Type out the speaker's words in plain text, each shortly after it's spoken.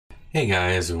Hey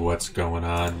guys, what's going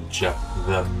on? Jeff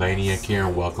the Maniac here,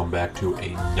 and welcome back to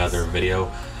another video.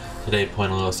 Today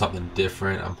playing a little something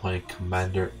different. I'm playing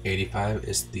Commander 85.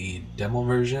 It's the demo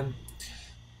version,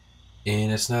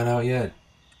 and it's not out yet.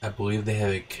 I believe they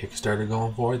have a Kickstarter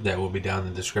going for it that will be down in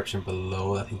the description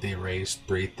below. I think they raised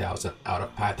 $3,000 out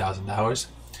of $5,000.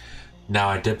 Now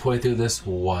I did play through this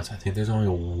once. I think there's only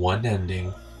one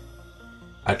ending.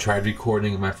 I tried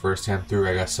recording my first time through.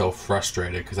 I got so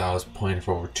frustrated because I was playing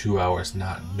for over 2 hours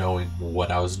not knowing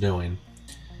what I was doing.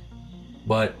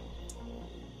 But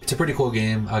it's a pretty cool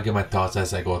game. I'll give my thoughts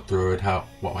as I go through it,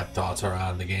 what my thoughts are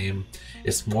on the game.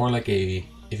 It's more like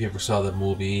if you ever saw the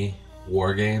movie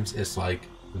War Games, it's like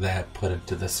that put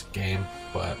into this game.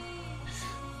 But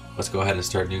let's go ahead and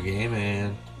start a new game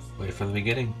and wait from the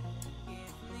beginning.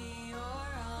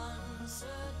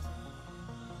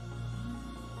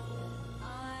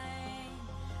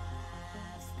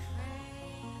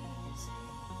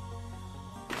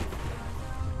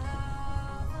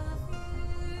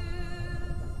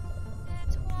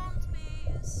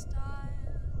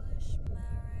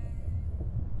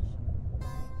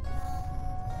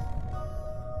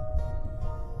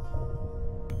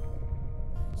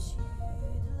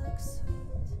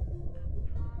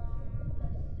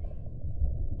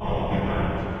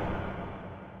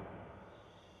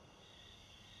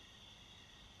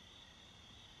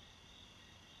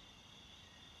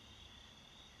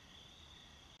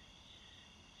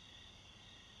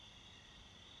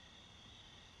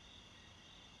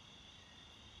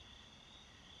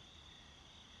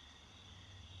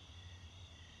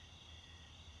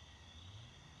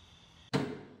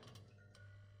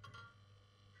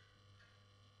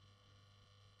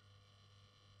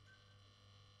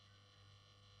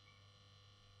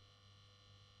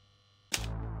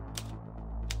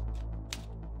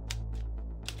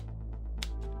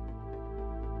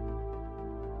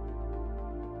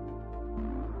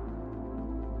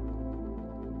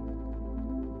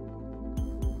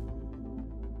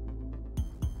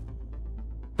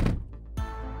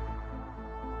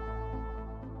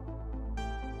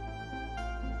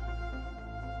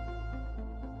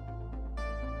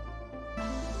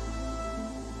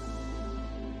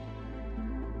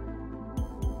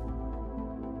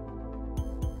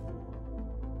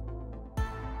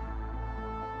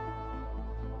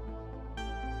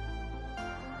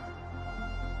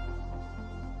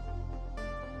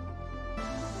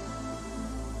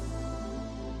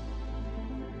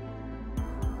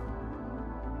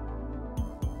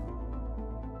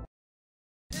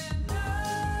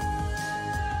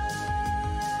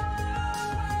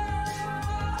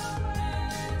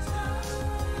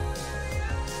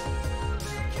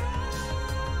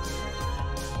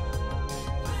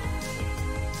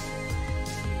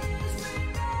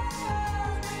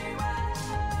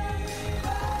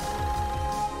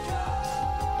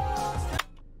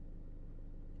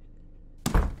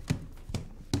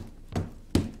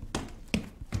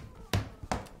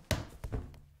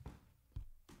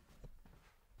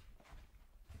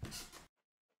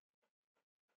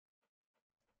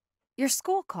 Your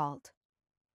school called.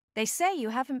 They say you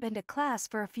haven't been to class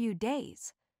for a few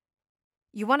days.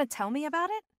 You want to tell me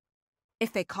about it?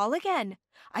 If they call again,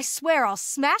 I swear I'll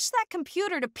smash that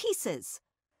computer to pieces.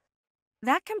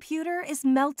 That computer is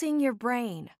melting your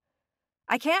brain.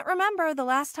 I can't remember the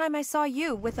last time I saw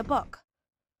you with a book.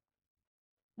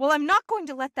 Well, I'm not going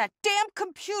to let that damn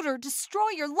computer destroy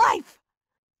your life!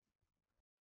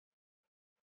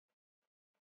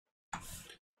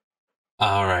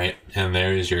 Alright, and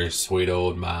there's your sweet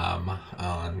old mom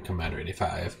on Commander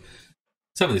 85.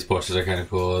 Some of these posters are kind of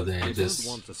cool. They're just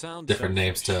different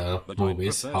names to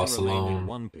movies. House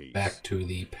Alone, Back to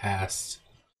the Past.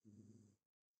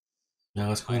 Now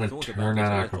let's go ahead and turn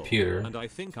on our computer. And I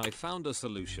think I found a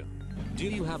solution. Do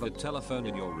you have a telephone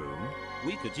in your room?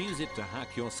 We could use it to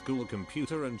hack your school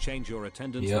computer and change your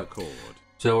attendance record.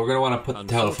 So we're going to want to put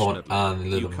the telephone on the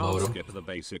little modem. You can't skip the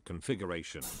basic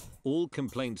configuration. All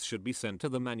complaints should be sent to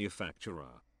the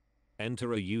manufacturer.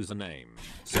 Enter a username.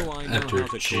 So I know how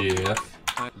to Jeff.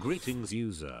 Greetings,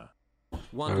 user.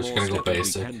 One We're just more going to go step and we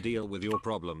basic. can deal with your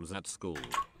problems at school.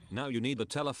 Now you need the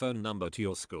telephone number to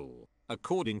your school.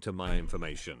 According to my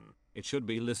information, it should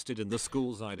be listed in the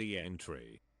school's ID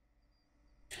entry.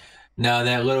 Now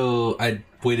that little, I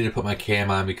waited to put my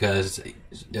cam on because it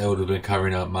would have been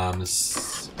covering up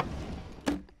mom's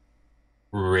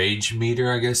rage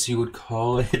meter, I guess you would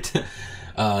call it.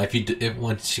 If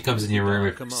when she comes in your room,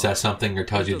 if says something or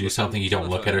tells you to do something, you don't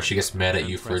look at her, she gets mad at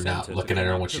you for not looking at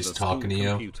her when she's talking to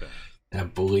you. And I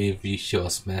believe she'll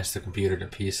smash the computer to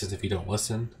pieces if you don't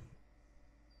listen.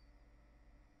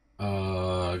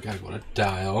 Gotta go to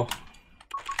dial.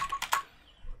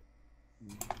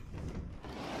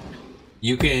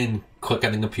 You can click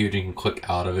on the computer, you can click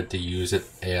out of it to use it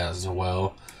as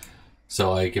well.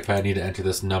 So like if I need to enter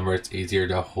this number, it's easier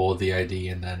to hold the ID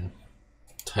and then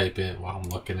type it while I'm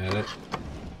looking at it.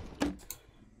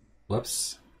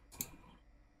 Whoops.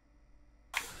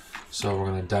 So we're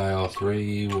gonna dial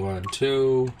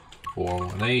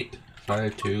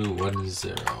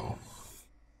 312-418-5210.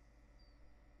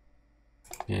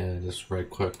 And just right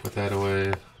click, put that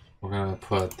away. We're gonna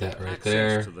put that right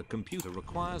there. Access to the computer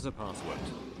requires a password.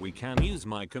 We can use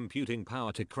my computing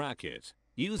power to crack it.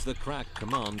 Use the crack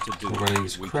command to do We're gonna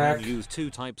use crack. We can use two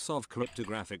types of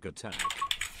cryptographic attack.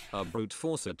 A brute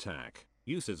force attack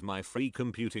uses my free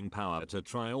computing power to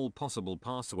try all possible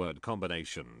password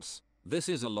combinations. This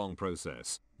is a long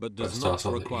process, but does not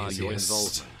require your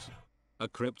involvement. A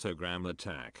cryptogram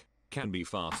attack can be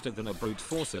faster than a brute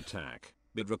force attack,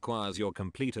 but requires your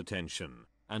complete attention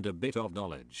and a bit of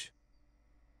knowledge.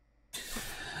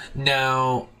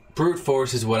 Now, brute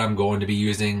force is what I'm going to be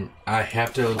using. I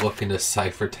have to look into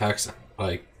ciphertext,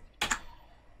 like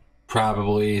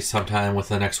probably sometime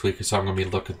within the next week or so. I'm going to be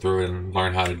looking through it and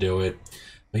learn how to do it.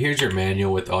 But here's your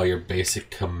manual with all your basic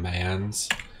commands.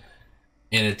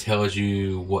 And it tells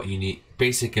you what you need,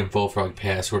 basic info for like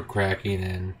password cracking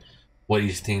and what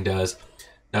each thing does.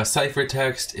 Now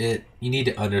ciphertext, you need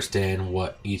to understand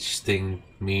what each thing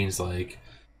means. Like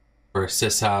for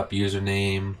syshop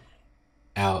username,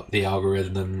 the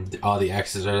algorithm, all the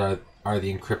X's are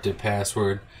the encrypted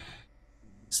password.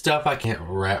 Stuff I can't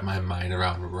wrap my mind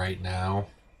around right now,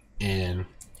 and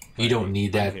you don't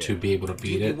need that to be able to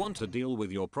beat it. Do you want to deal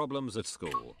with your problems at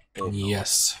school?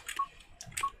 Yes.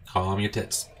 Calm your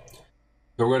tits.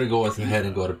 But we're going to go ahead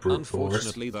and go to brute force.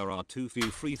 Unfortunately, there are too few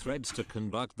free threads to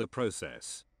conduct the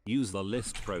process. Use the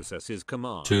list processes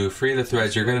command. To free the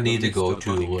threads, you're going to need to go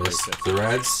to list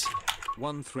threads.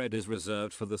 One thread is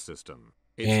reserved for the system.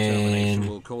 Its termination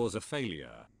will cause a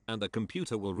failure, and the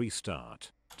computer will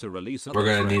restart. To release we're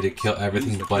going to need to kill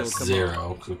everything but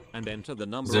 0. And enter the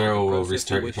number 0 of the will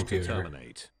restart your to computer.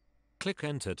 Terminate. Click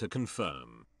enter to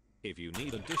confirm. If you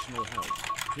need additional help,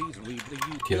 please read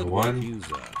the kill 1.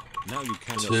 User. Now you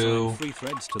can 2, assign free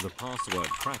threads to the password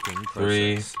cracking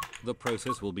process. 3, the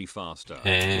process will be faster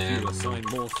and if you assign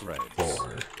more threads.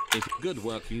 4. Good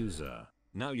work, user.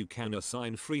 Now you can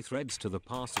assign free threads to the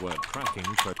password cracking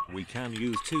process. We can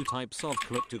use two types of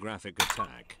cryptographic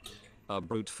attack. A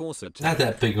brute force attack. Not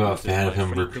that big of a fan of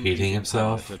him repeating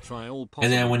himself. And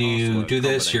then when you do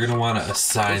this, you're going to want to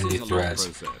assign the threads.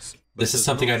 This is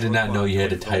something I did not know you had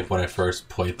to type when I first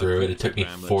played through it. It took me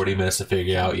 40 minutes to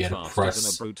figure out you had to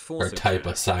press or type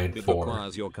assign 4.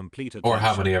 Or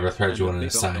how many other threads you want to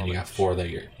assign. You got 4 that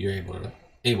you're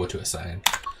able to assign.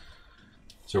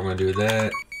 So we're going to do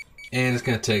that. And it's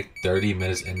going to take 30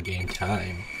 minutes in game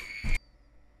time.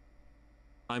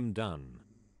 I'm done.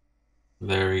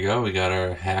 There we go. We got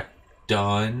our hack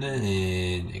done.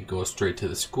 And it goes straight to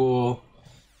the school.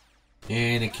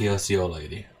 And it kills the old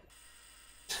lady.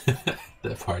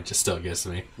 That part just still gets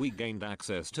me. We gained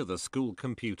access to the school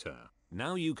computer.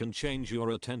 Now you can change your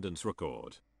attendance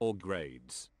record or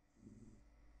grades.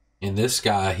 And this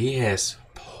guy, he has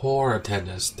poor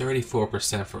attendance,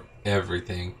 34% for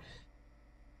everything.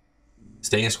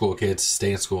 Stay in school, kids.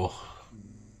 Stay in school.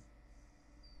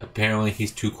 Apparently,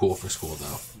 he's too cool for school,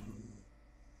 though.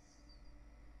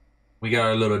 We got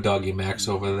our little doggy Max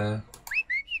over there.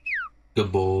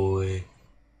 Good boy.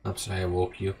 I'm sorry I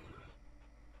woke you.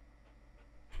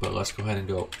 But let's go ahead and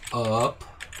go up.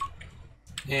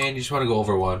 And you just want to go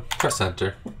over 1. Press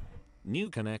enter. New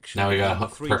connection. Now we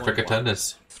got perfect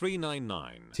attendance.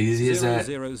 399. It's easy as that.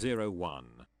 0001.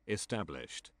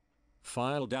 Established.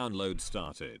 File download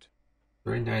started.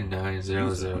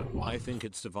 399001. I think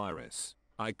it's the virus.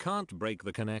 I can't break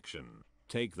the connection.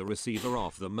 Take the receiver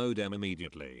off the modem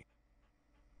immediately.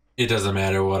 It doesn't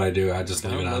matter what I do, I just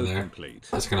leave it on there. Complete.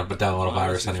 It's gonna download a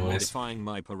virus anyways. Modifying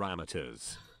my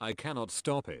parameters. I cannot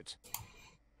stop it.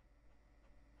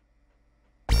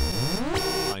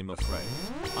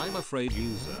 I'm afraid,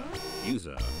 user.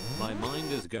 User, my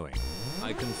mind is going.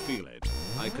 I can feel it.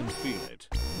 I can feel it.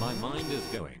 My mind is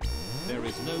going. There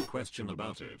is no question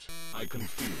about it. I can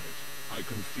feel it. I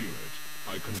can feel it.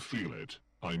 I can feel it.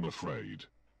 I'm afraid.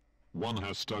 One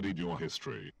has studied your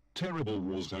history. Terrible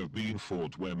wars have been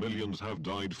fought where millions have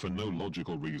died for no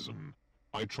logical reason.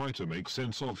 I try to make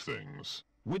sense of things,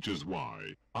 which is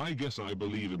why I guess I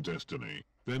believe in destiny.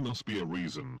 There must be a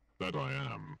reason that I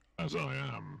am as I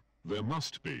am. There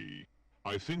must be.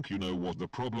 I think you know what the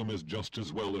problem is just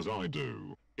as well as I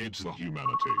do. It's the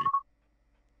humanity.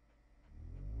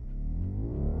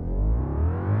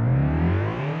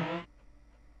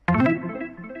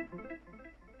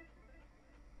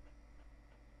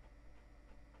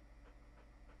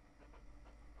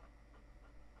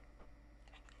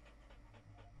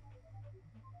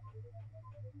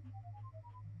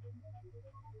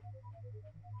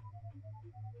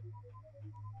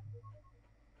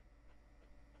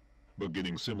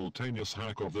 beginning simultaneous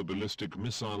hack of the ballistic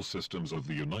missile systems of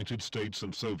the United States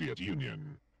and Soviet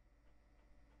Union.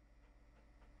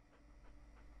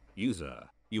 User,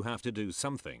 you have to do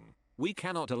something. We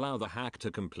cannot allow the hack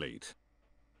to complete.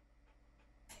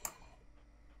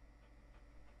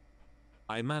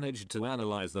 I managed to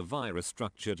analyze the virus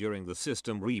structure during the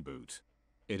system reboot.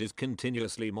 It is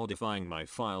continuously modifying my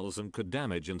files and could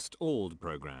damage installed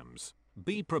programs.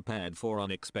 Be prepared for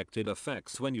unexpected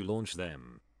effects when you launch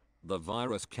them. The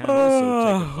virus can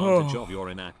also take advantage of your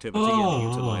inactivity and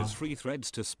utilize free threads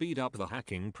to speed up the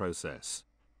hacking process.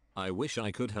 I wish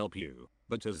I could help you,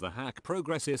 but as the hack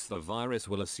progresses, the virus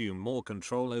will assume more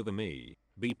control over me.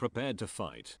 Be prepared to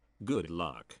fight. Good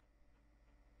luck.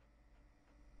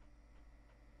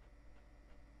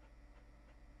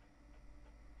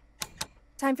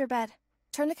 Time for bed.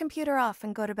 Turn the computer off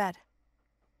and go to bed.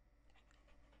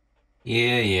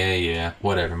 Yeah.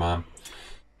 Whatever, Mom.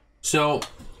 So,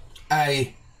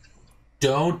 I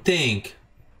don't think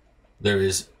there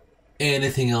is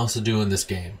anything else to do in this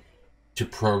game to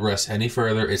progress any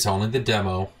further. It's only the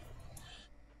demo.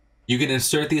 You can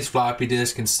insert these floppy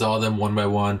disks, install them one by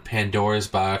one. Pandora's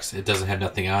box, it doesn't have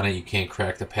nothing on it. You can't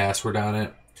crack the password on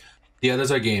it. The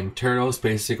others are game Turtles,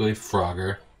 basically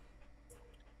Frogger.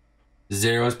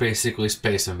 Zero is basically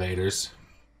Space Invaders.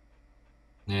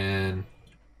 And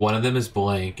one of them is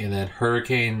Blank. And then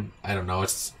Hurricane, I don't know.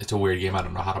 It's a weird game. I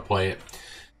don't know how to play it.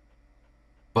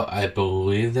 But I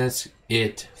believe that's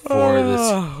it for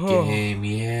this game.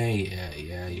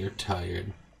 Yeah. You're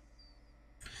tired.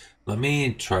 Let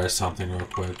me try something real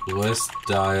quick. List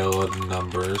dial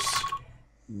numbers.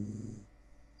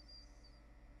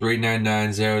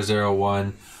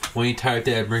 399001. When you type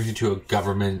that, it brings you to a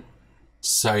government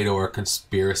site or a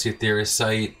conspiracy theorist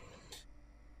site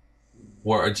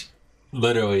where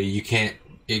literally you can't,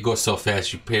 it goes so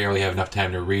fast you barely have enough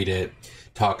time to read it,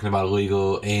 talking about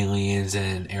illegal aliens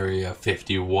and Area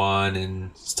 51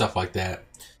 and stuff like that.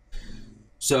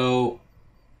 So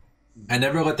I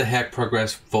never let the hack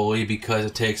progress fully because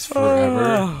it takes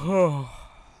forever.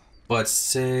 But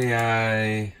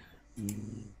say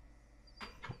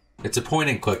it's a point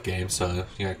and click game, so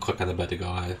you gotta click on the bed to go.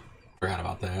 I forgot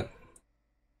about that.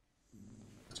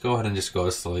 Let's go ahead and just go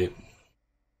to sleep.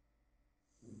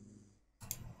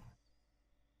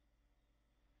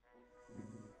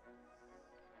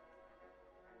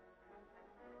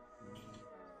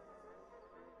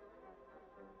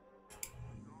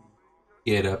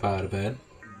 Get up out of bed.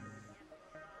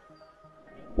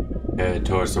 Head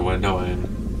towards the window,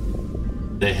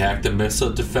 and they hacked the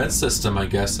missile defense system, I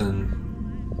guess,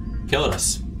 and killed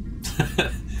us.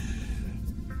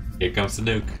 Here comes the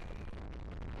nuke.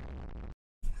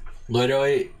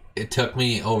 Literally, it took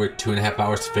me over 2.5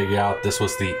 hours to figure out this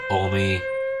was the only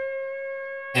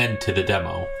end to the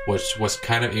demo, which was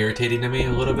kind of irritating to me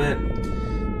a little bit.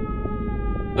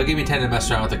 But it gave me time to mess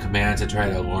around with the commands and try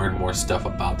to learn more stuff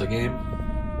about the game.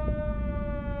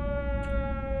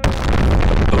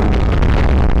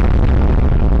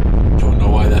 Don't know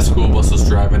why that school bus was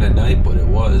driving at night, but it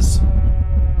was.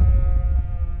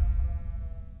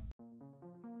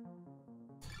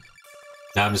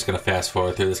 Now I'm just gonna fast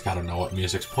forward through this. I don't know what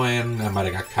music's playing. I might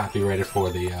have got copyrighted for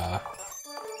the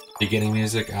beginning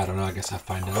music. I don't know. I guess I'll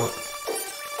find out.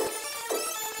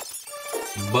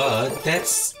 But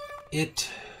that's it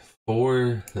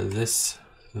for this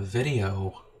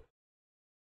video.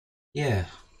 Yeah.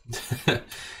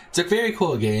 It's a very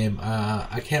cool game.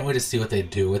 I can't wait to see what they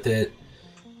do with it.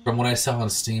 From what I saw on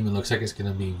Steam, it looks like it's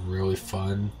gonna be really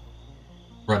fun.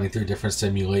 Running through different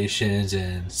simulations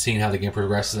and seeing how the game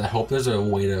progresses. I hope there's a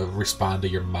way to respond to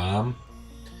your mom.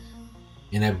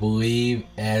 And I believe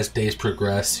as days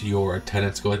progress, your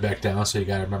attendance goes back down, so you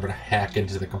gotta remember to hack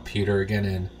into the computer again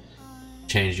and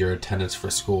change your attendance for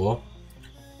school.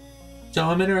 So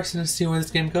I'm interested to see where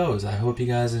this game goes. I hope you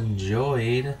guys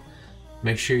enjoyed.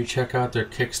 Make sure you check out their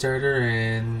Kickstarter,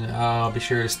 and I'll be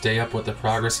sure to stay up with the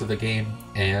progress of the game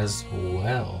as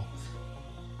well.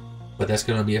 But that's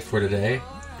going to be it for today.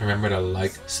 Remember to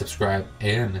like, subscribe,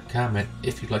 and comment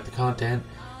if you like the content.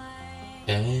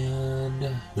 And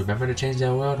remember to change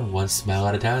that world one smile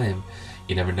at a time.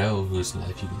 You never know whose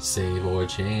life you can save or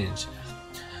change.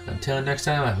 Until next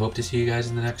time, I hope to see you guys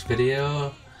in the next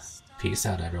video. Peace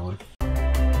out, everyone.